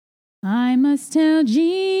I must tell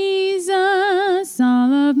Jesus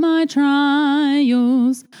all of my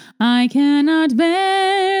trials. I cannot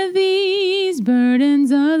bear these burdens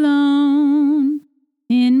alone.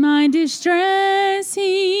 In my distress,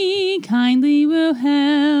 He kindly will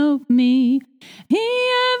help me.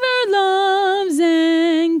 He ever loves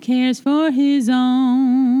and cares for His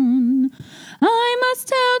own. I must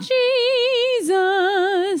tell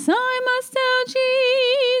Jesus, I must tell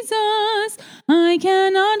Jesus, I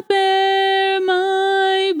cannot bear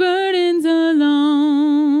my burdens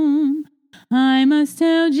alone. I must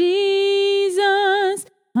tell Jesus,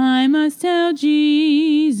 I must tell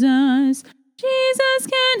Jesus, Jesus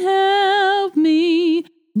can help me,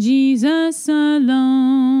 Jesus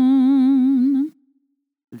alone.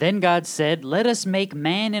 Then God said, "Let us make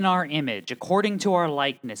man in our image, according to our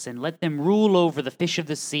likeness, and let them rule over the fish of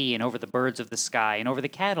the sea, and over the birds of the sky, and over the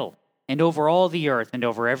cattle, and over all the earth, and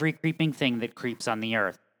over every creeping thing that creeps on the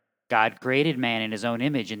earth." God created man in his own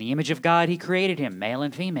image. In the image of God he created him. Male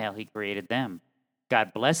and female he created them.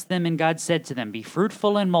 God blessed them, and God said to them, "Be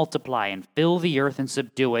fruitful and multiply, and fill the earth and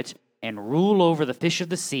subdue it, and rule over the fish of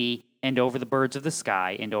the sea, and over the birds of the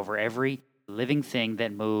sky, and over every living thing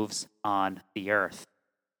that moves on the earth."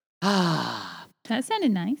 Ah, That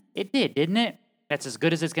sounded nice. it did, didn't it? That's as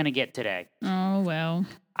good as it's going to get today. Oh, well.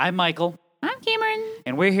 I'm Michael, I'm Cameron.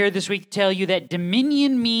 and we're here this week to tell you that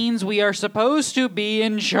dominion means we are supposed to be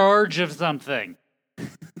in charge of something.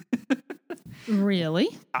 Really?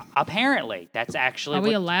 Apparently, that's actually Are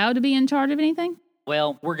we allowed to be in charge of anything?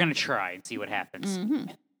 Well, we're going to try and see what happens. Mm-hmm.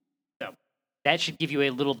 So that should give you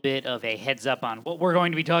a little bit of a heads up on what we're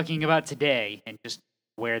going to be talking about today and just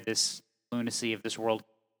where this lunacy of this world.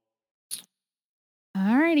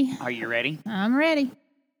 Alrighty. Are you ready? I'm ready.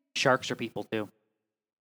 Sharks are people too.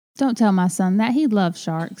 Don't tell my son that. He loves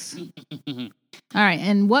sharks. All right.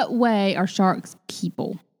 In what way are sharks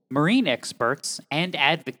people? Marine experts and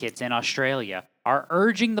advocates in Australia are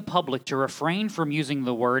urging the public to refrain from using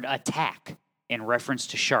the word attack in reference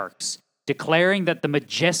to sharks, declaring that the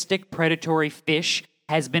majestic predatory fish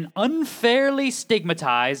has been unfairly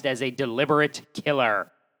stigmatized as a deliberate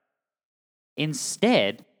killer.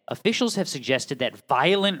 Instead, officials have suggested that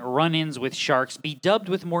violent run-ins with sharks be dubbed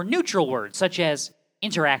with more neutral words, such as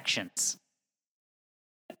interactions.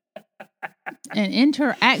 An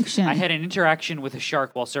interaction. I had an interaction with a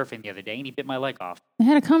shark while surfing the other day, and he bit my leg off. I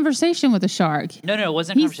had a conversation with a shark. No, it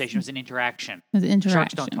wasn't a conversation. It was an interaction. It was an interaction.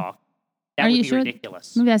 Sharks don't talk. That Are would you be sure?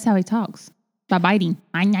 ridiculous. Maybe that's how he talks. By biting.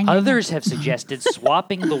 Others have suggested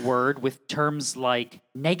swapping the word with terms like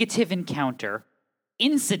negative encounter,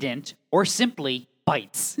 incident, or simply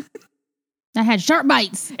bites. I had shark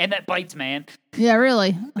bites. And that bites, man. Yeah,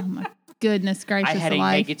 really. Oh my goodness gracious I had a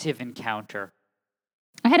alive. negative encounter.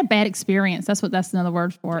 I had a bad experience. That's another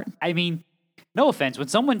word for it. I mean, no offense. When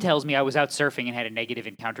someone tells me I was out surfing and had a negative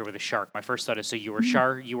encounter with a shark, my first thought is, so you were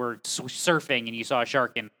surfing and you saw a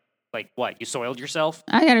shark and, like, what? You soiled yourself?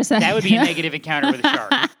 I gotta say That would be a negative encounter with a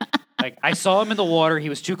shark. Like, I saw him in the water. He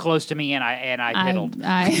was too close to me, and I piddled.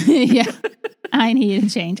 Yeah, I needed to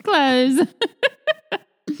change clothes.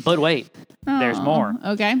 But wait, there's more.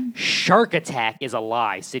 Okay. Shark attack is a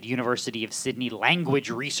lie, said University of Sydney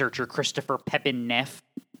language researcher Christopher Pepin-Neff.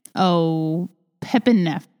 Oh,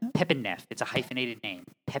 Pepin-Neff. Pepin-Neff. It's a hyphenated name.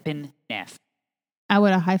 Pepin-Neff. I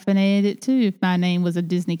would have hyphenated it too if my name was a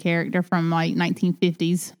Disney character from like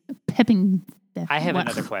 1950s. Pepin-Neff. I have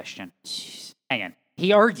another question. Hang on.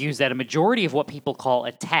 He argues that a majority of what people call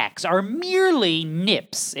attacks are merely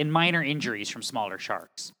nips and minor injuries from smaller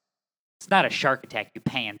sharks. It's not a shark attack, you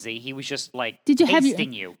pansy. He was just like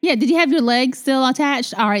tasting you. Yeah, did you have your legs still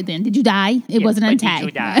attached? All right then. Did you die? It wasn't an attack. Did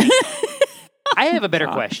you die? I have a better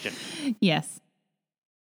question. Yes.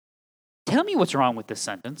 Tell me what's wrong with this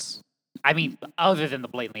sentence. I mean, other than the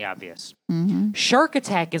blatantly obvious. Mm-hmm. Shark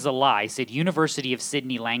attack is a lie, said University of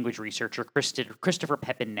Sydney language researcher Christopher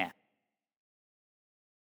Pepin-Neff.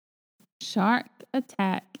 Shark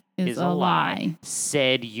attack is a lie,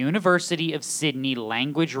 said University of Sydney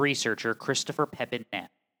language researcher Christopher Pepin-Neff.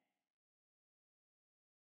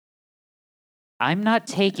 I'm not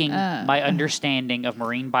taking my understanding of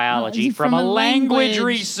marine biology from a language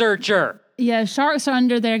researcher. Yeah, sharks are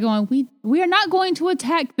under there going, we are not going to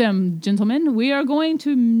attack them, gentlemen. We are going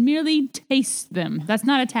to merely taste them. That's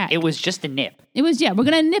not attack. It was just a nip. It was, we're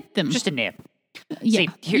going to nip them. Just a nip. Yeah,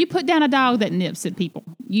 See, you put down a dog that nips at people.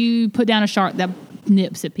 You put down a shark that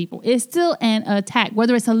nips at people. It's still an attack.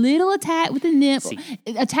 Whether it's a little attack with a nip,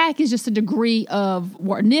 attack is just a degree of,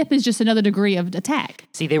 or nip is just another degree of attack.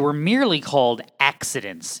 See, they were merely called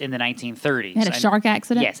accidents in the 1930s. They had a shark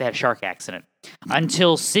accident? Yes, they had a shark accident.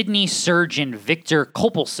 Until Sydney surgeon Victor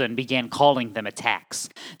Kopelson began calling them attacks.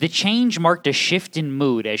 The change marked a shift in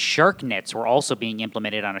mood as shark nets were also being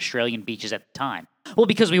implemented on Australian beaches at the time. Well,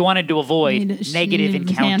 because we wanted to avoid negative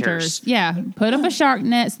encounters. Yeah, put up a shark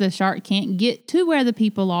net so the shark can't get to where the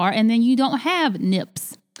people are, and then you don't have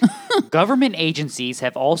nips. Government agencies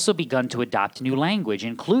have also begun to adopt new language,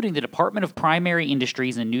 including the Department of Primary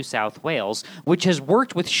Industries in New South Wales, which has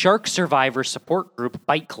worked with shark survivor support group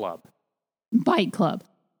Bite Club. Bite Club.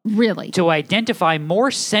 Really? To identify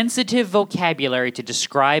more sensitive vocabulary to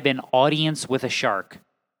describe an audience with a shark.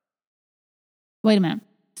 Wait a minute.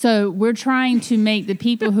 So we're trying to make the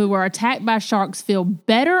people who were attacked by sharks feel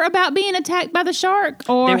better about being attacked by the shark?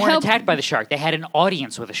 Or they weren't attacked by the shark. They had an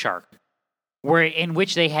audience with a shark, in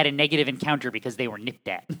which they had a negative encounter because they were nipped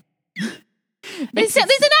at. These are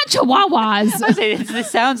not chihuahuas. This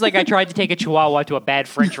sounds like I tried to take a chihuahua to a bad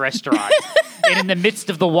French restaurant. And in the midst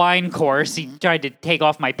of the wine course, he tried to take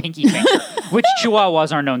off my pinky finger, which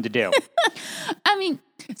chihuahuas are known to do. I mean,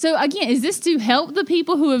 so again, is this to help the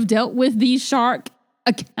people who have dealt with these shark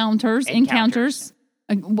encounters?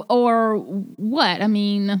 Or what? I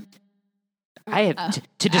mean... I have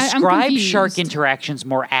to describe shark interactions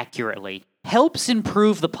more accurately helps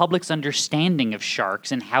improve the public's understanding of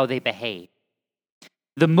sharks and how they behave.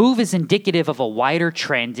 The move is indicative of a wider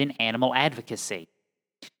trend in animal advocacy.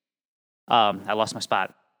 I lost my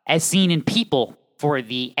spot. As seen in People for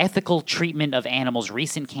the Ethical Treatment of Animals'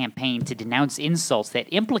 recent campaign to denounce insults that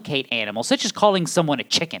implicate animals, such as calling someone a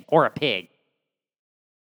chicken or a pig.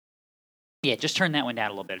 Yeah, just turn that one down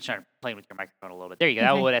a little bit. I'm trying to play with your microphone a little bit. There you go.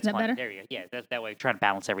 Okay. That's Is that fine. better? There you go. Yeah, that way, trying to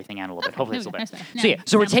balance everything out a little bit. Hopefully it's a little better. That's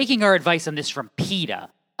So we're taking our advice on this from PETA,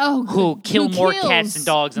 who kill more cats and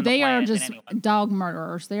dogs on the planet They are just than anyone. dog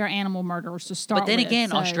murderers. They are animal murderers to start But then with, again,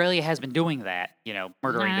 so- Australia has been doing that,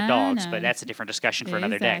 murdering the I dogs. know. But that's a different discussion for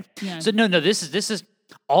another day. Exactly, yeah. So no, this is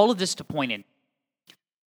all of this to point in.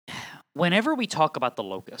 Whenever we talk about the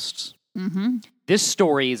locusts, this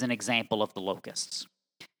story is an example of the locusts.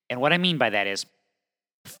 And what I mean by that is,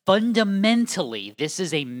 fundamentally, this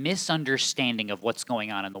is a misunderstanding of what's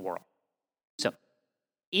going on in the world. So,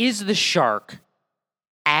 is the shark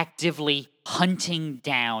actively hunting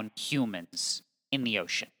down humans in the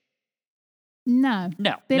ocean? No.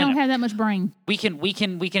 They don't have that much brain. We can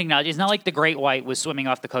acknowledge it's not like the great white was swimming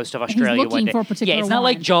off the coast of Australia looking one day. for a particular it's not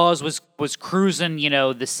like one. Jaws was cruising,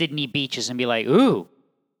 the Sydney beaches and be like, ooh,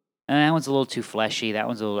 that one's a little too fleshy. That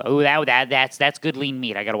one's a little that's good lean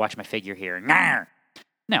meat. I got to watch my figure here. Nah.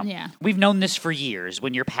 No, we've known this for years.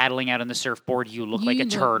 When you're paddling out on the surfboard, you look like a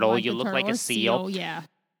turtle. You look like a seal. Yeah.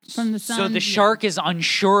 From the sun. So the shark is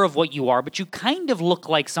unsure of what you are, but you kind of look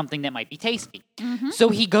like something that might be tasty. So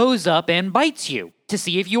he goes up and bites you to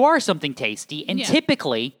see if you are something tasty. And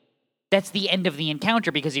typically, that's the end of the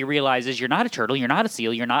encounter because he realizes you're not a turtle, you're not a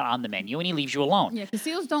seal, you're not on the menu, and he leaves you alone. Yeah, because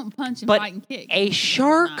seals don't punch and But bite and kick. a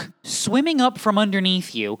shark swimming up from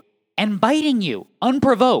underneath you and biting you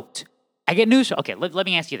unprovoked. I get news. Okay, let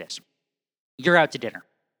me ask you this. You're out to dinner.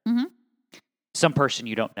 Some person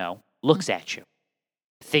you don't know looks at you,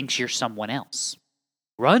 thinks you're someone else,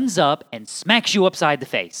 runs up and smacks you upside the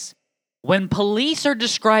face. When police are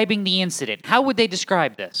describing the incident, how would they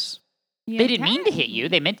describe this? They didn't mean to hit you.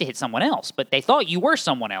 They meant to hit someone else, but they thought you were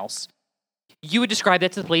someone else. You would describe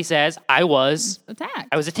that to the police as, I was attacked.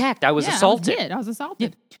 I was attacked. I was assaulted. I was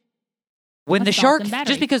assaulted. When the Assault shark, and battery.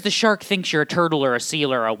 just because the shark thinks you're a turtle or a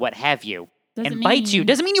seal or a what have you, Doesn't and bites you, mean-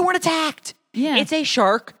 doesn't mean you weren't attacked. Yeah. It's a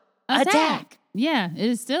shark attack. Yeah, it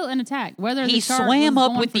is still an attack. Whether He the shark swam was up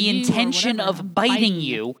going with for the you or intention whatever, of biting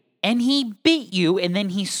you, and he bit you, and then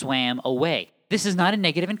he swam away. This is not a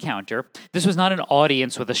negative encounter. This was not an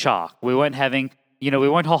audience with a shark. We weren't having, we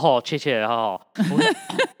weren't ha-ha, chit-chit, ha-ha.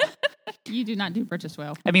 You do not do British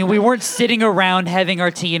well. I mean, we weren't sitting around having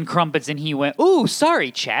our tea and crumpets, and he went, ooh,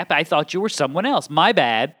 sorry, chap. I thought you were someone else. My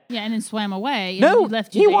bad. Yeah, and then swam away. And No,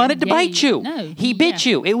 left you he there. wanted to Yeah, bite you. No, He bit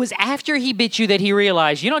you. It was after he bit you that he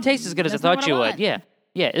realized, you don't taste as good as I That's not thought what you I would. want. Yeah.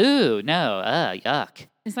 Yeah. Ooh, no. Yuck.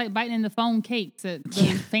 It's like biting in the foam cakes at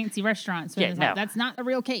the fancy restaurants. Yeah, It's no. like, that's not a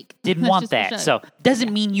real cake. Didn't That's want just for that. show. So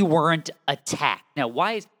doesn't mean you weren't attacked. Now,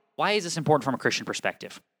 why is this important from a Christian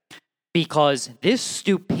perspective? Because this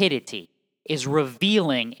stupidity is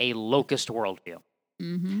revealing a locust worldview.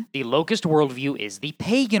 The locust worldview is the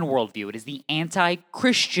pagan worldview. It is the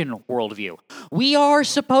anti-Christian worldview. We are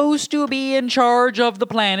supposed to be in charge of the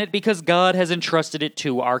planet because God has entrusted it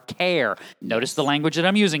to our care. Notice the language that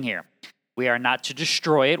I'm using here. We are not to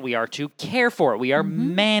destroy it. We are to care for it. We are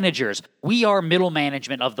managers. We are middle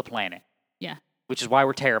management of the planet. Yeah. Which is why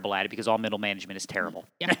we're terrible at it, because all middle management is terrible.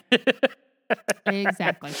 Yeah.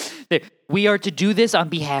 Exactly. We are to do this on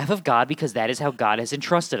behalf of God because that is how God has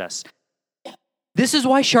entrusted us. This is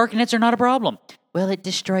why shark nets are not a problem. Well, it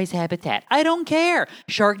destroys habitat. I don't care.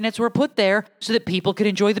 Shark nets were put there so that people could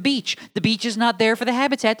enjoy the beach. The beach is not there for the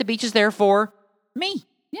habitat. The beach is there for me.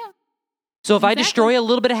 Yeah. So if I destroy a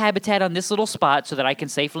little bit of habitat on this little spot so that I can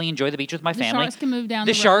safely enjoy the beach with my family, sharks can move down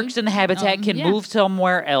the the sharks road. and the habitat can Yeah. move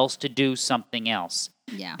somewhere else to do something else.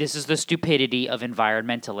 Yeah. This is the stupidity of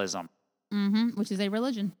environmentalism. Which is a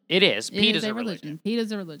religion. It is. It PETA is a religion. PETA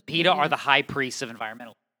is a religion. PETA are the high priests of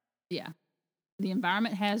environmentalism. Yeah. The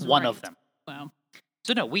environment has One rights. of them. Well,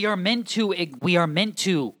 So no, we are meant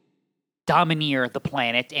to domineer the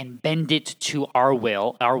planet and bend it to our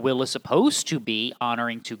will. Our will is supposed to be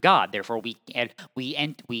honoring to God. Therefore, we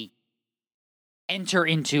enter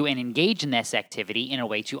into and engage in this activity in a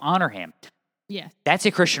way to honor Him. yeah. That's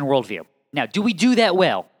a Christian worldview. Now, do we do that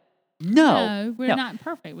well? No. No, we're not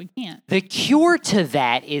perfect. We can't. The cure to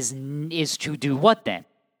that is to do what then?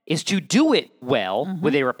 Is to do it well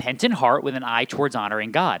with a repentant heart with an eye towards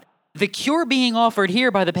honoring God. The cure being offered here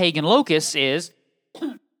by the pagan locusts is,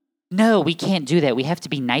 no, we can't do that. We have to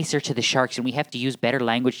be nicer to the sharks and we have to use better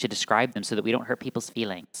language to describe them so that we don't hurt people's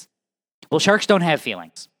feelings. Well, sharks don't have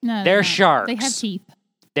feelings. No, They're no. sharks. They have teeth.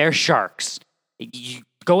 They're sharks. You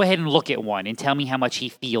go ahead and look at one and tell me how much he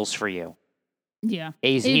feels for you. Yeah.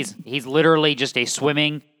 He's literally just a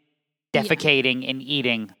swimming, defecating, and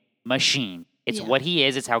eating machine. It's what he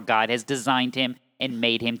is. It's how God has designed him and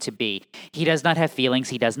made him to be. He does not have feelings.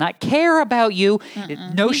 He does not care about you.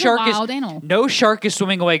 No He's shark a wild animal. No shark is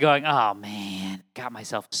swimming away going, oh man, got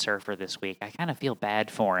myself a surfer this week. I kind of feel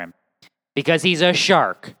bad for him because he's a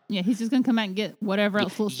shark. Yeah, he's just gonna come out and get whatever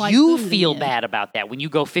else looks like You food feel again. bad about that when you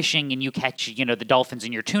go fishing and you catch, the dolphins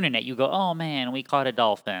in your tuna net. You go, oh man, we caught a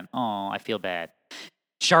dolphin. Oh, I feel bad.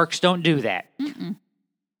 Sharks don't do that.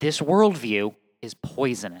 This worldview is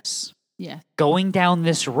poisonous. Yeah. Going down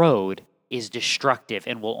this road is destructive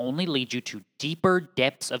and will only lead you to deeper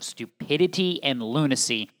depths of stupidity and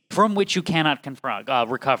lunacy from which you cannot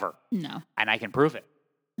recover. No. And I can prove it.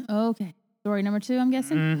 Okay. Story number 2, I'm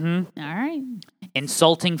guessing. Mm-hmm. All right.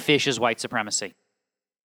 Insulting fish is white supremacy.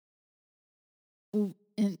 Ooh,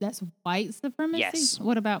 and that's white supremacy? Yes.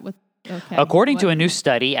 What about with... Okay. According to a new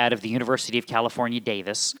study out of the University of California,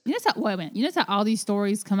 Davis. Wait a minute. You notice how all these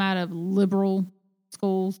stories come out of liberal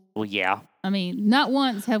schools? Well, yeah. I mean, not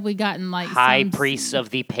once have we gotten like High priests of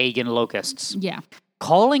the pagan locusts. Yeah.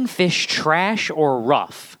 Calling fish trash or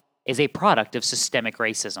rough is a product of systemic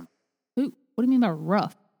racism. Ooh, what do you mean by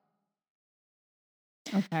rough?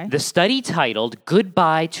 Okay. The study titled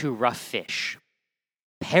Goodbye to Rough Fish,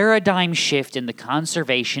 Paradigm Shift in the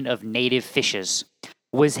Conservation of Native Fishes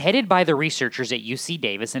was headed by the researchers at UC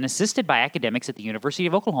Davis and assisted by academics at the University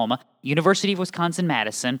of Oklahoma, University of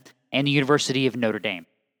Wisconsin-Madison, and the University of Notre Dame.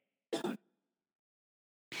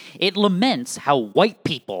 It laments how white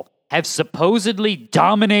people have supposedly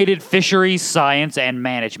dominated fisheries science and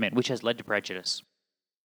management, which has led to prejudice.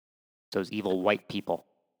 Those evil white people.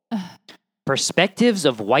 Perspectives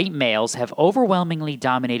of white males have overwhelmingly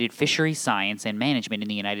dominated fisheries science and management in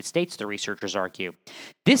the United States, the researchers argue.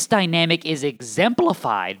 This dynamic is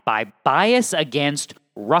exemplified by bias against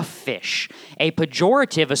rough fish, a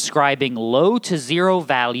pejorative ascribing low to zero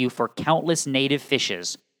value for countless native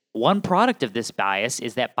fishes. One product of this bias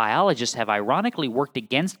is that biologists have ironically worked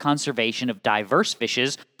against conservation of diverse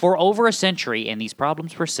fishes for over a century, and these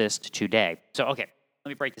problems persist today. So, okay. Let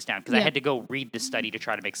me break this down because I had to go read this study to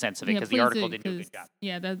try to make sense of it because the article didn't do a good job.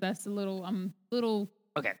 Yeah, that's a little,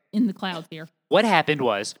 Okay. in the clouds here. What happened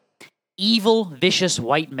was evil, vicious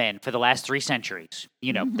white men for the last 3 centuries,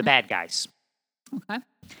 the bad guys, Okay.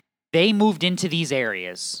 they moved into these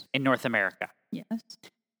areas in North America Yes.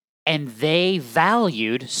 and they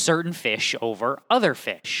valued certain fish over other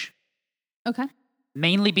fish, Okay.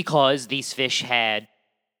 mainly because these fish had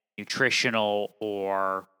nutritional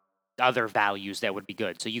or other values that would be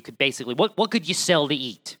good. So you could basically, what could you sell to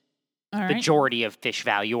eat? All right. Majority of fish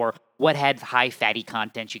value, or what had high fatty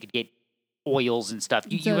content. You could get oils and stuff.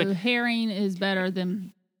 So herring is better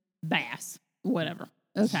than bass, whatever.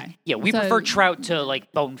 Okay. Yeah, we prefer trout to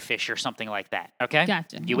like bonefish or something like that. Okay,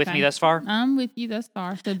 Gotcha. You with Okay. me thus far? I'm with you thus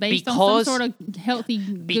far. So based on some sort of healthy,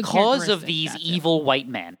 good Because of characteristics. these Gotcha. evil white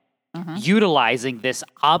men Uh-huh. utilizing this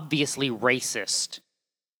obviously racist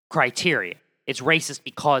criteria. It's racist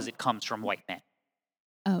because it comes from white men.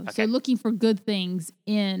 Oh, Okay. so looking for good things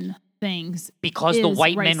in things. Because the is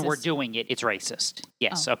white men were racist. doing it, it's racist.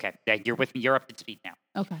 Yes, okay. Yeah, you're with me. You're up to speed now.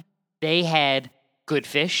 Okay. they had good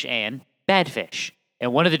fish and bad fish.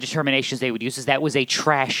 And one of the determinations they would use is that was a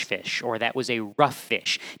trash fish or that was a rough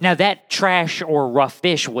fish. Now, that trash or rough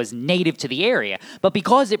fish was native to the area, but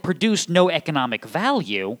because it produced no economic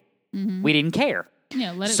value, we didn't care.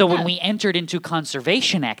 Yeah, let it So go. when we entered into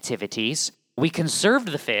conservation activities, we conserved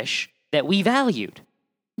the fish that we valued,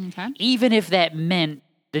 Okay. even if that meant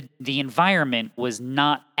the environment was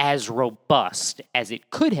not as robust as it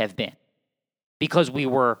could have been, because we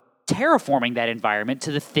were terraforming that environment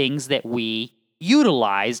to the things that we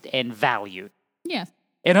utilized and valued. Yes.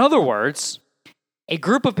 In other words, a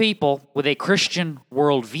group of people with a Christian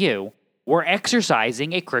worldview were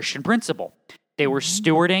exercising a Christian principle. They were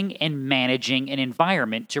stewarding and managing an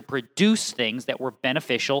environment to produce things that were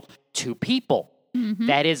beneficial to people.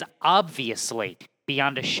 That is obviously,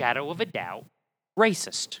 beyond a shadow of a doubt,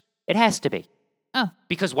 racist. It has to be. Oh,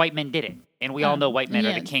 Because white men did it. And we all know white men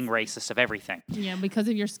are the yes. king racist of everything. yeah. Because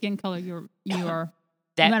of your skin color, you are.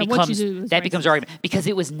 That no matter what you becomes do, it's that becomes racist. our argument. Because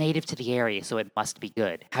it was native to the area, so it must be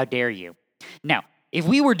good. How dare you? Now, if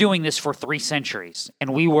we were doing this for 3 centuries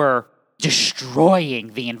and we were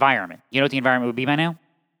destroying the environment, you know what the environment would be by now?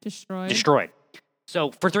 Destroyed. Destroyed.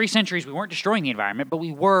 So for 3 centuries, we weren't destroying the environment, but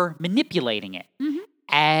we were manipulating it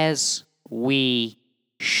as we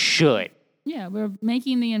should. Yeah, we're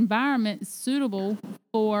making the environment suitable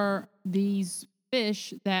for these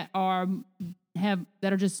fish that are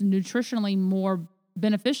just nutritionally more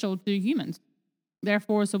beneficial to humans.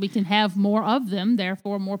 Therefore, so we can have more of them.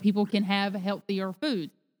 Therefore, more people can have healthier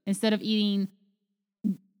food instead of eating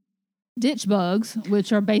ditch bugs,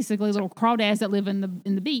 which are basically little crawdads that live in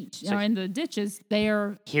the beach or in the ditches.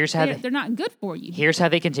 They're not good for you. Here's how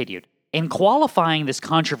they continued. In qualifying this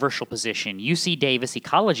controversial position, UC Davis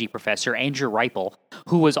ecology professor Andrew Reipel,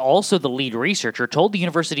 who was also the lead researcher, told the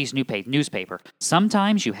university's newspaper,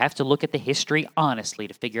 "Sometimes you have to look at the history honestly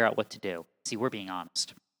to figure out what to do." See, we're being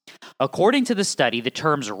honest. According to the study, the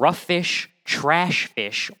terms rough fish, trash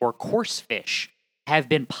fish, or coarse fish have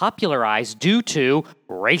been popularized due to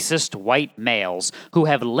racist white males who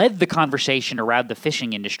have led the conversation around the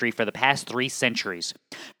fishing industry for the past 3 centuries.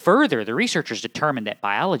 Further, the researchers determined that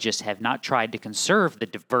biologists have not tried to conserve the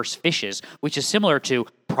diverse fishes, which is similar to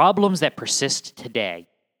problems that persist today.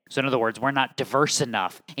 So in other words, we're not diverse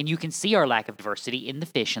enough, and you can see our lack of diversity in the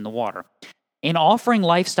fish in the water. In offering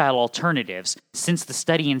lifestyle alternatives, since the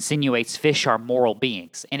study insinuates fish are moral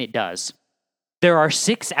beings, and it does, there are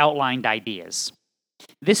 6 outlined ideas.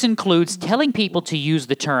 This includes telling people to use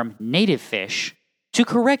the term native fish to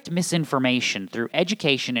correct misinformation through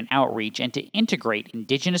education and outreach and to integrate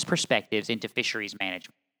indigenous perspectives into fisheries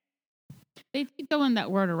management. They keep throwing that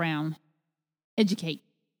word around, educate,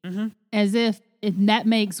 as if that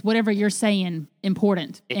makes whatever you're saying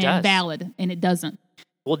important It and does. valid, and it doesn't.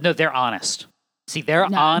 Well, no, they're honest. See, they're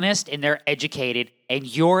No. honest and they're educated, and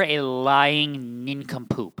you're a lying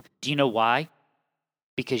nincompoop. Do you know why?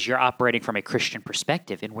 Because you're operating from a Christian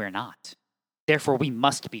perspective, and we're not. Therefore, we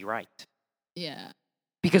must be right. Yeah.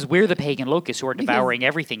 Because we're the pagan locusts who are devouring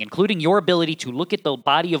everything, including your ability to look at the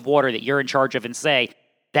body of water that you're in charge of and say,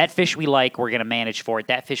 that fish we like, we're going to manage for it.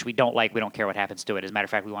 That fish we don't like, we don't care what happens to it. As a matter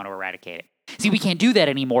of fact, we want to eradicate it. See, we can't do that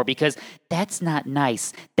anymore because that's not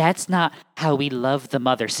nice. That's not how we love the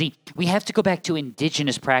mother. See, we have to go back to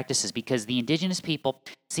indigenous practices because the indigenous people,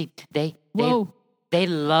 see, they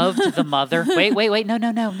loved the mother. Wait.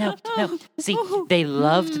 No. See, they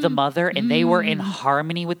loved the mother and they were in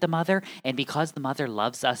harmony with the mother. And because the mother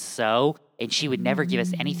loves us so, and she would never give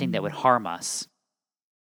us anything that would harm us.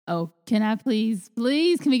 Oh, can I please,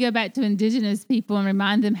 can we go back to indigenous people and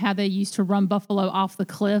remind them how they used to run buffalo off the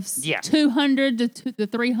cliffs? Yeah. 200 to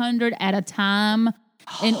 300 at a time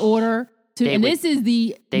in order to, They and would- this is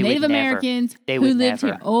the they would Native never. Americans They who would lived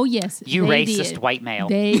never. here. Oh, yes. You they racist did. white male.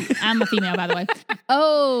 I'm a female, by the way.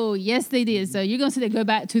 Oh, yes, they did. So you're going to see that go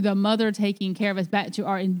back to the mother taking care of us, back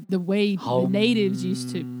to the way the natives used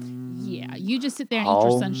to. Yeah, you just sit there and eat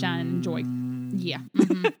your sunshine and enjoy. Yeah.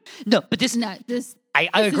 No, but this, I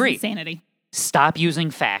agree. Is insanity. Stop using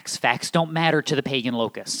facts. Facts don't matter to the pagan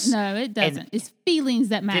locusts. No, it doesn't. It's feelings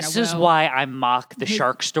that matter. This is why I mock the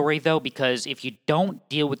shark story, though, because if you don't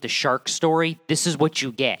deal with the shark story, this is what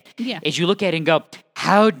you get. Yeah. Is you look at it and go,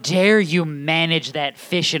 how dare you manage that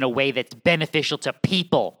fish in a way that's beneficial to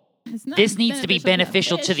people? This needs to be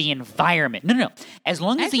beneficial to the environment. No. As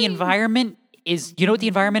long as the environment is, you know what the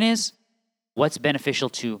environment is? What's beneficial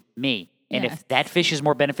to me? And if that fish is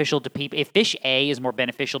more beneficial to people, if fish A is more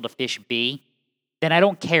beneficial to fish B, then I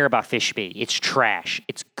don't care about fish B. It's trash.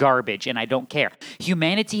 It's garbage, and I don't care.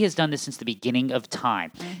 Humanity has done this since the beginning of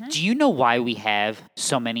time. Do you know why we have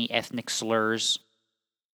so many ethnic slurs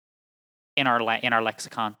in our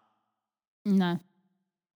lexicon? No,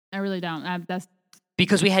 I really don't. That's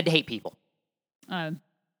Because we had to hate people. uh,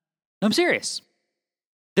 I'm serious.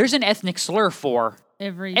 There's an ethnic slur for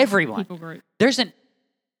everyone. people group.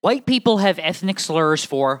 White people have ethnic slurs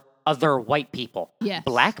for other white people. Yes.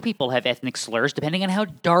 Black people have ethnic slurs depending on how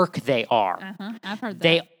dark they are. I've heard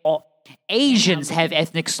that. Asians have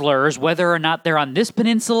ethnic slurs whether or not they're on this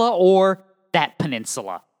peninsula or that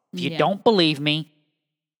peninsula. If you Yeah. don't believe me,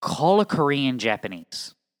 call a Korean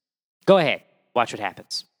Japanese. Go ahead. Watch what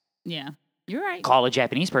happens. Yeah, you're right. Call a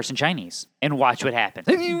Japanese person Chinese and watch what happens.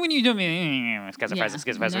 When you do me,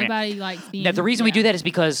 Nobody likes being. Now, the reason we do that is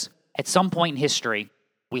because at some point in history,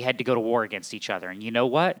 we had to go to war against each other. And you know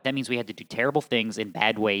what? That means we had to do terrible things in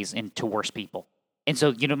bad ways and to worse people. And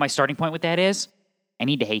so, you know, my starting point with that is I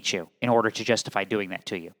need to hate you in order to justify doing that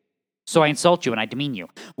to you. So I insult you and I demean you.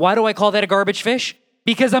 Why do I call that a garbage fish?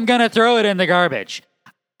 Because I'm going to throw it in the garbage.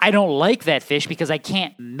 I don't like that fish because I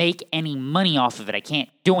can't make any money off of it. I can't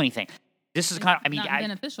do anything. This is kind of, I mean, not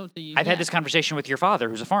beneficial to you. I've had this conversation with your father,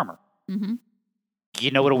 who's a farmer. Mm-hmm.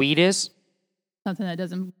 You know what a weed is? Something that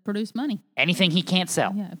doesn't produce money. Anything he can't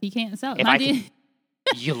sell. Yeah, if he can't sell it. If I can,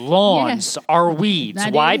 your lawns are weeds.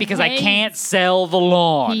 Why? Because I can't sell the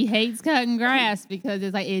lawn. He hates cutting grass because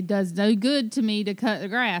it's like it does no good to me to cut the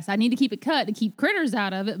grass. I need to keep it cut to keep critters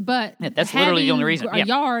out of it, but that's literally the only reason. A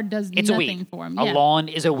yard does it's nothing a weed. for him. A lawn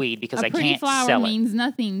is a weed because I can't flower sell it. means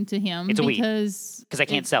nothing to him. It's a weed because I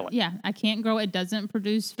can't sell it. Yeah, I can't grow it. It doesn't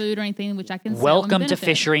produce food or anything which I can sell. Welcome to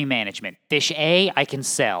fishery management. Fish A, I can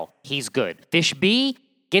sell. He's good. Fish B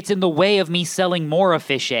gets in the way of me selling more of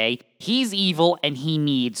fish A. He's evil and he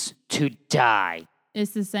needs to die.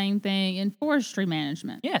 It's the same thing in forestry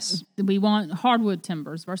management. Yes. We want hardwood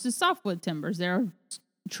timbers versus softwood timbers. There are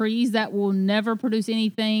trees that will never produce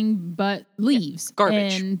anything but leaves.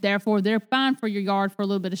 Garbage. And therefore, they're fine for your yard for a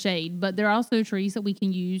little bit of shade. But there are also trees that we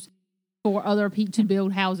can use for other people to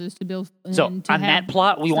build houses, to build. So on that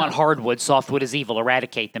plot, we want hardwood. Softwood is evil.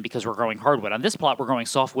 Eradicate them because we're growing hardwood. On this plot, we're growing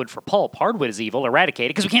softwood for pulp. Hardwood is evil. Eradicate it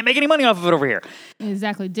because we can't make any money off of it over here.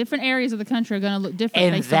 Exactly. Different areas of the country are going to look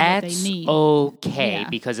different based on what they need. Okay,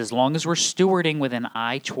 because as long as we're stewarding with an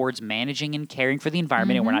eye towards managing and caring for the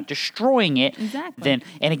environment and we're not destroying it, then,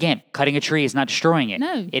 and again, cutting a tree is not destroying it.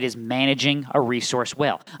 No. It is managing a resource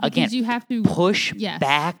well. Again, you have to push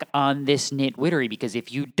back on this nitwittery because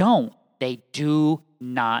if you don't, they do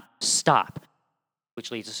not stop.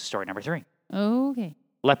 Which leads us to story number 3. Okay.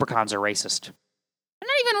 Leprechauns are racist. They're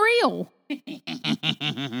not even real.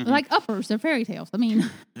 Like uppers, they're fairy tales. I mean,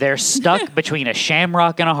 they're stuck between a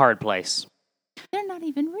shamrock and a hard place. They're not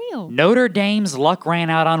even real. Notre Dame's luck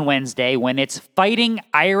ran out on Wednesday when its Fighting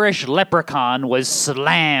Irish Leprechaun was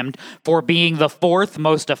slammed for being the 4th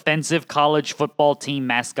most offensive college football team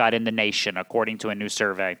mascot in the nation, according to a new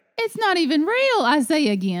survey. It's not even real, I say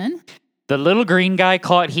again. The little green guy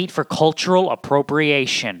caught heat for cultural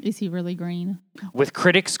appropriation. Is he really green? With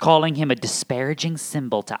critics calling him a disparaging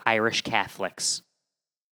symbol to Irish Catholics.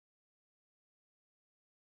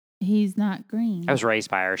 He's not green. I was raised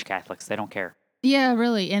by Irish Catholics. They don't care. Yeah,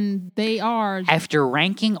 really. And they are. After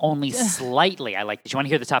ranking only slightly, I like this. You want to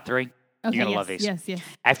hear the top 3? Okay, You're going to love these. Yes.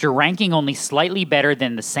 After ranking only slightly better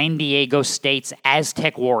than the San Diego State's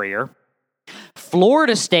Aztec Warrior,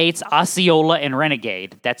 Florida State's Osceola and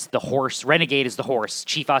Renegade, that's the horse. Renegade is the horse.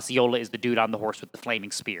 Chief Osceola is the dude on the horse with the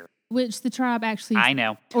flaming spear. Which the tribe actually I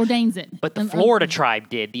know. ordains it. But the Florida tribe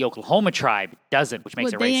did. The Oklahoma tribe doesn't, which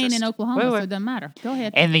makes it racist. They ain't in Oklahoma, so it doesn't matter. Go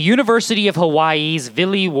ahead. And the University of Hawaii's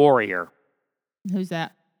Vili Warrior. Who's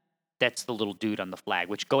that? That's the little dude on the flag,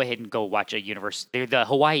 which go ahead and go watch a university. They're the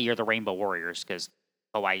Hawaii or the Rainbow Warriors because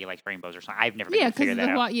Hawaii likes rainbows or something. I've never been able to figure that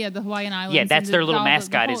out. The Hawaiian Islands. Yeah, that's their little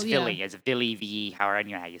mascot is Vili. It's Vili V, however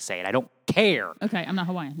you know how you say it. I don't care. Okay, I'm not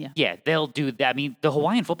Hawaiian, yeah. Yeah, they'll do that. I mean, the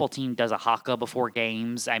Hawaiian football team does a haka before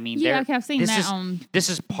games. I mean, I've seen that on this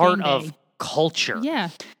is part game of day. culture. Yeah.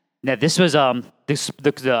 Now, this was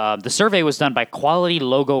the survey was done by Quality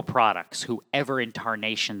Logo Products, whoever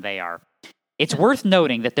incarnation they are. It's worth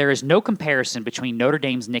noting that there is no comparison between Notre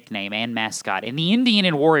Dame's nickname and mascot and the Indian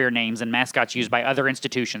and Warrior names and mascots used by other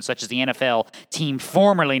institutions, such as the NFL team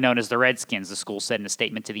formerly known as the Redskins, the school said in a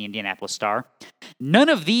statement to the Indianapolis Star. None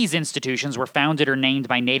of these institutions were founded or named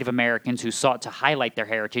by Native Americans who sought to highlight their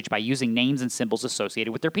heritage by using names and symbols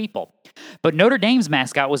associated with their people. But Notre Dame's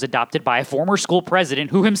mascot was adopted by a former school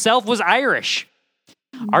president who himself was Irish.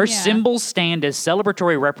 Our symbols stand as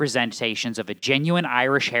celebratory representations of a genuine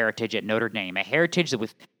Irish heritage at Notre Dame, a heritage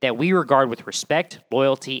that we regard with respect,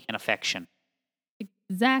 loyalty, and affection.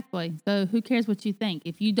 Exactly. So who cares what you think?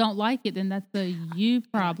 If you don't like it, then that's a you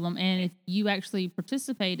problem. And if you actually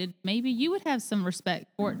participated, maybe you would have some respect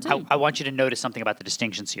for it too. I want you to notice something about the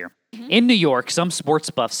distinctions here. In New York, some sports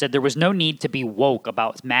buffs said there was no need to be woke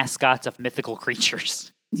about mascots of mythical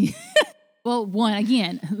creatures. Well,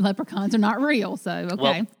 again, leprechauns are not real, so okay.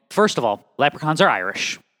 Well, first of all, leprechauns are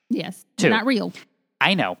Irish. Yes, Two. not real.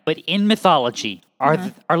 I know, but in mythology,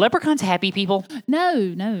 are leprechauns happy people?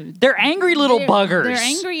 No. They're angry little buggers. They're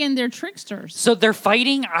angry and they're tricksters. So they're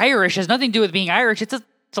fighting Irish. Has nothing to do with being Irish. It's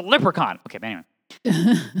a leprechaun. Okay, but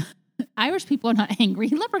anyway. Irish people are not angry.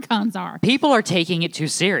 Leprechauns are. People are taking it too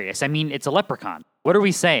serious. I mean, it's a leprechaun. What are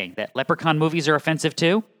we saying? That leprechaun movies are offensive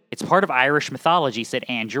too? It's part of Irish mythology, said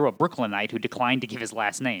Andrew, a Brooklynite who declined to give his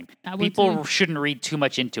last name. People shouldn't read too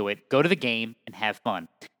much into it. Go to the game and have fun.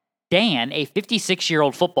 Dan, a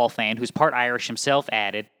 56-year-old football fan who's part Irish himself,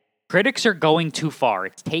 added, critics are going too far.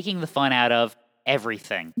 It's taking the fun out of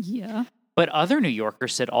everything. Yeah. But other New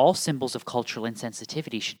Yorkers said all symbols of cultural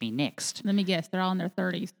insensitivity should be nixed. Let me guess. They're all in their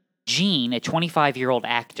 30s. Gene, a 25-year-old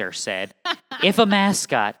actor, said, if a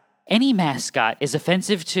mascot, any mascot, is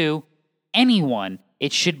offensive to anyone,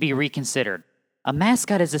 it should be reconsidered. A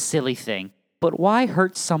mascot is a silly thing, but why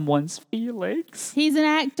hurt someone's feelings? He's an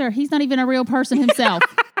actor. He's not even a real person himself.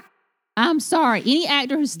 I'm sorry. Any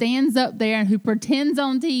actor who stands up there and who pretends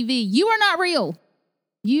on TV, you are not real.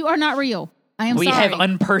 You are not real. I am we sorry. have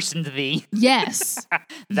unpersoned thee. Yes.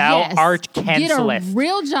 Thou yes. art Get canceleth. a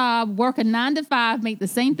real job, work a 9 to 5, make the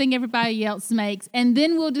same thing everybody else makes, and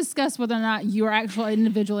then we'll discuss whether or not you're actual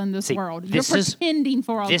individual in this world. You're pretending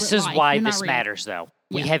for all This life. is why You're not this real. matters, though.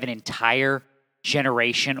 We Yeah. have an entire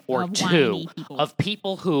generation or Of two whiny people. of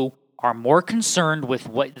people who are more concerned with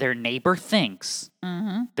what their neighbor thinks.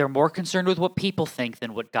 They're more concerned with what people think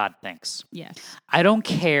than what God thinks. Yes. I don't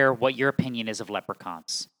care what your opinion is of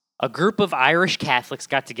leprechauns. A group of Irish Catholics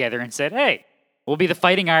got together and said, hey, we'll be the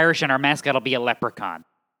Fighting Irish and our mascot will be a leprechaun.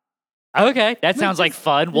 Okay, that sounds like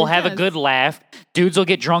fun. We'll have a does. good laugh. Dudes will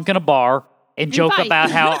get drunk in a bar and joke fight.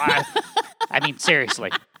 about how... I mean,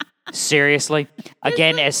 seriously. Seriously.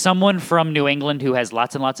 Again, as someone from New England who has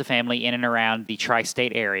lots and lots of family in and around the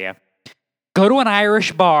tri-state area, go to an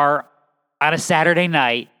Irish bar on a Saturday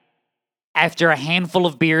night after a handful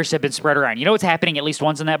of beers have been spread around. You know what's happening at least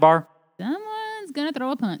once in that bar? Someone's going to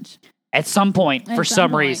throw a punch. At some point, for At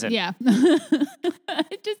some point. reason. Yeah.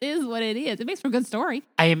 It just is what it is. It makes for a good story.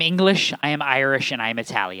 I am English, I am Irish, and I am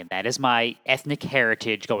Italian. That is my ethnic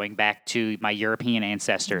heritage going back to my European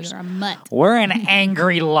ancestors. You're a mutt. We're an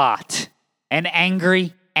angry lot. An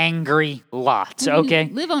angry lot, okay?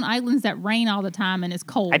 You live on islands that rain all the time and it's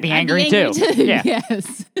cold. I'd be angry too. Yeah.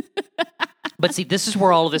 Yes. But see, this is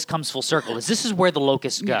where all of this comes full circle. This is where the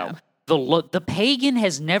locusts go. Yeah. The pagan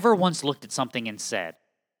has never once looked at something and said,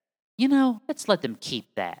 you know, let's let them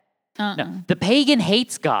keep that. No, the pagan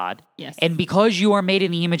hates God. Yes. And because you are made in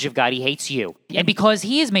the image of God, he hates you. Yep. And because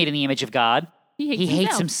he is made in the image of God, he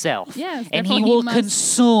hates himself. Yes, and therefore he he will must-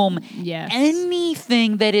 consume Yes.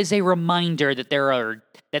 anything that is a reminder that there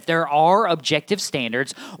are objective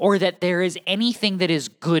standards or that there is anything that is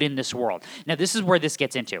good in this world. Now, this is where this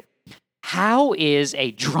gets into. How is a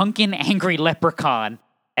drunken, angry leprechaun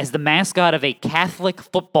as the mascot of a Catholic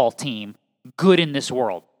football team good in this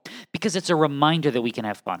world? Because it's a reminder that we can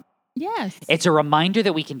have fun. Yes. It's a reminder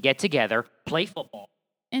that we can get together, play football,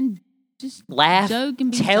 And just laugh, joke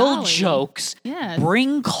and be tell jolly. jokes, Yes.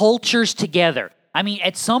 bring cultures together. I mean,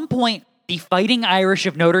 at some point, the Fighting Irish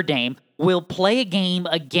of Notre Dame will play a game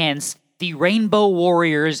against the Rainbow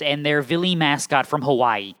Warriors and their Vili mascot from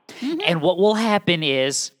Hawaii. And what will happen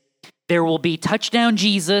is there will be Touchdown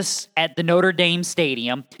Jesus at the Notre Dame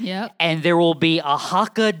Stadium, Yep. and there will be a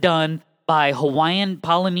haka done by Hawaiian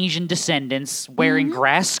Polynesian descendants wearing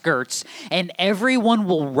grass skirts, and everyone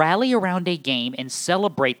will rally around a game and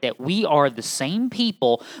celebrate that we are the same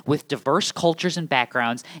people with diverse cultures and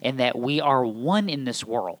backgrounds, and that we are one in this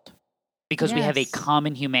world because we have a Yes.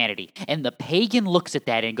 common humanity. And the pagan looks at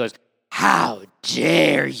that and goes, how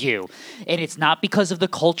dare you? And it's not because of the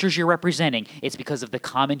cultures you're representing. It's because of the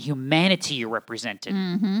common humanity you're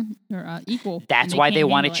representing. You're equal. That's and why they can't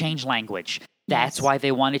want to handle it. change language. That's Yes. why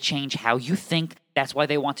they want to change how you think. That's why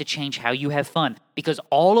they want to change how you have fun. Because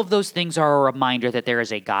all of those things are a reminder that there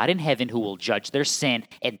is a God in heaven who will judge their sin,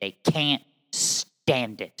 and they can't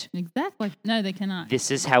stand it. Exactly. No, they cannot.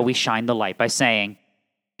 This is how we shine the light by saying,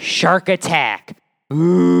 shark attack.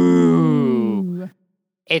 Ooh.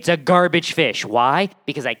 It's a garbage fish. Why?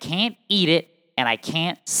 Because I can't eat it and I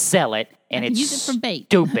can't sell it, and I can it's use it for bait.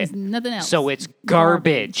 stupid. It's nothing else. So it's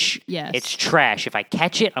garbage. Yes. It's trash. If I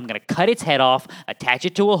catch it, I'm going to cut its head off, attach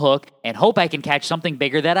it to a hook, and hope I can catch something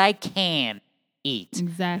bigger that I can eat.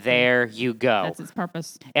 Exactly. There you go. That's its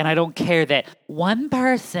purpose. And I don't care that one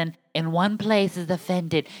person in one place is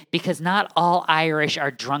offended because not all Irish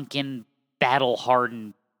are drunken,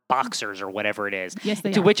 battle-hardened boxers or whatever it is. Yes,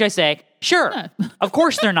 they to are. which I say, sure, No. of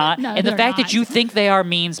course they're not. No, and the they're fact not. that you think they are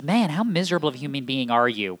means, man, how miserable of a human being are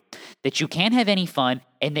you? That you can't have any fun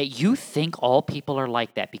and that you think all people are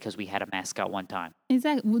like that because we had a mascot one time.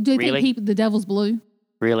 Exactly. Well, do you Really? think the devil's blue?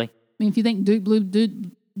 Really? I mean, if you think Duke Blue,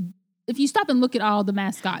 if you stop and look at all the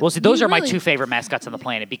mascots, Well, see, those you are my really- two favorite mascots on the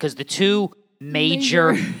planet because the two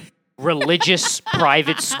major religious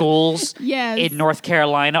private schools Yes. in North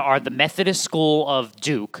Carolina are the Methodist School of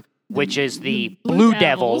Duke, which is the Blue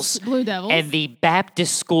Devils, Blue Devils, and the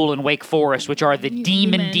Baptist School in Wake Forest, which are the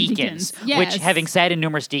Demon Demon Deacons, Deacons. which, Yes. having sat in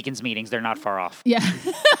numerous deacons meetings, they're not far off. yeah.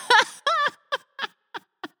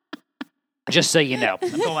 Just so you know. I'm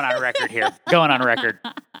going on record here. Going on record.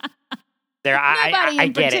 There, Nobody I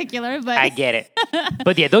in get it. particular, but I get it.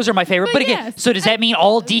 But yeah, those are my favorite. But again, yes. so does that mean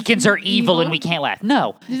all deacons are evil and Evil? we can't laugh?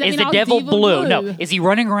 No. Does that Is mean the all devil devil blue? No. blue? Is he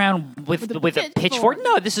running around with With a a pitchfork? pitchfork?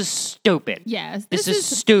 No, this is stupid. yes, This is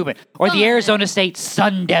stupid. Or the fun. Arizona State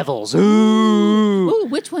Sun Devils. Ooh. Ooh,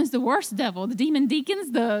 which one's the worst devil? The Demon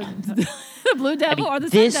Deacons, the Blue I Devil, mean, or the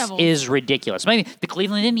Sun this Devil? is ridiculous. Maybe the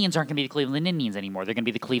Cleveland Indians aren't going to be the Cleveland Indians anymore. They're going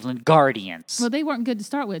to be the Cleveland Guardians. Well, they weren't good to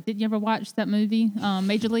start with. Did you ever watch that movie,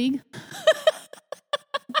 Major League?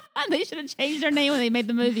 They should have changed their name when they made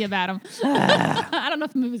the movie about them. I don't know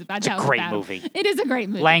if the movie's about. It's a great movie. It is a great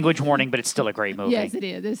movie. Language warning, but it's still a great movie. Yes, it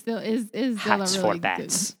is. It still is still Hats a for really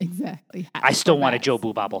bats. Good, exactly. I still want a Joe.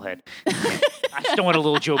 Jobu bobblehead. I still want a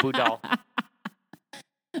little Jobu doll.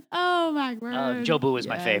 Oh my word. Jobu is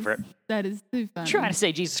my Yes, favorite. That is too funny. Trying to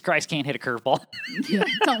say Jesus Christ can't hit a curveball. Yeah,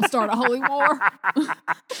 don't start a holy war.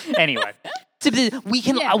 Anyway, so we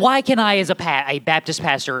can. Yeah. Why can I, as a Baptist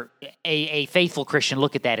pastor, a faithful Christian,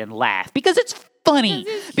 look at that and laugh? Because it's funny.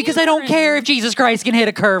 Because it's Because I don't humorous. care if Jesus Christ can hit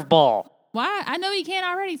a curveball. Why? I know you can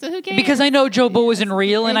already, so who cares? Because I know Jobu isn't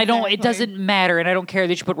real, and I don't. It Exactly. doesn't matter, and I don't care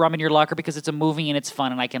that you put rum in your locker because it's a movie and it's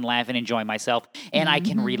fun, and I can laugh and enjoy myself, and I Mm-hmm.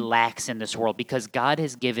 can relax in this world because God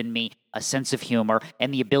has given me a sense of humor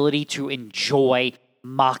and the ability to enjoy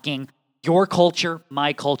mocking your culture,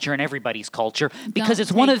 my culture, and everybody's culture because Don't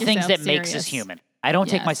it's one of take the things that yourself makes us serious. human. I don't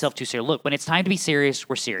take Yes. myself too serious. Look, when it's time to be serious,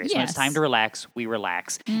 we're serious. When it's Yes. Mm-hmm. time to relax, we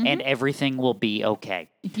relax, and everything will be okay.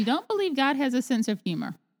 If you don't believe God has a sense of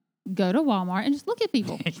humor, go to Walmart and just look at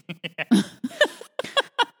people.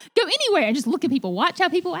 Go anywhere and just look at people. Watch how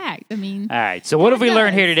people act. I mean, All right, so what have we it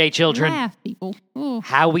learned here does. today, children? laugh, people. Ooh.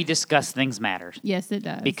 How we discuss things matters. Yes, it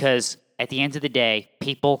does. Because at the end of the day,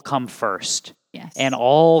 people come first, yes, and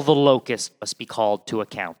all the locusts must be called to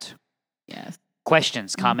account. yes,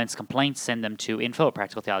 Questions, comments, complaints, send them to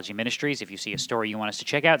info@Practical Theology Ministries. If you see a story you want us to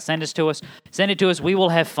check out, send it to us. Send it to us. We will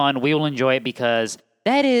have fun. We will enjoy it because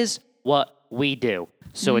that is what we do.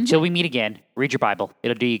 So until we meet again, read your Bible.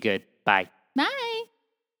 It'll do you good. Bye. bye.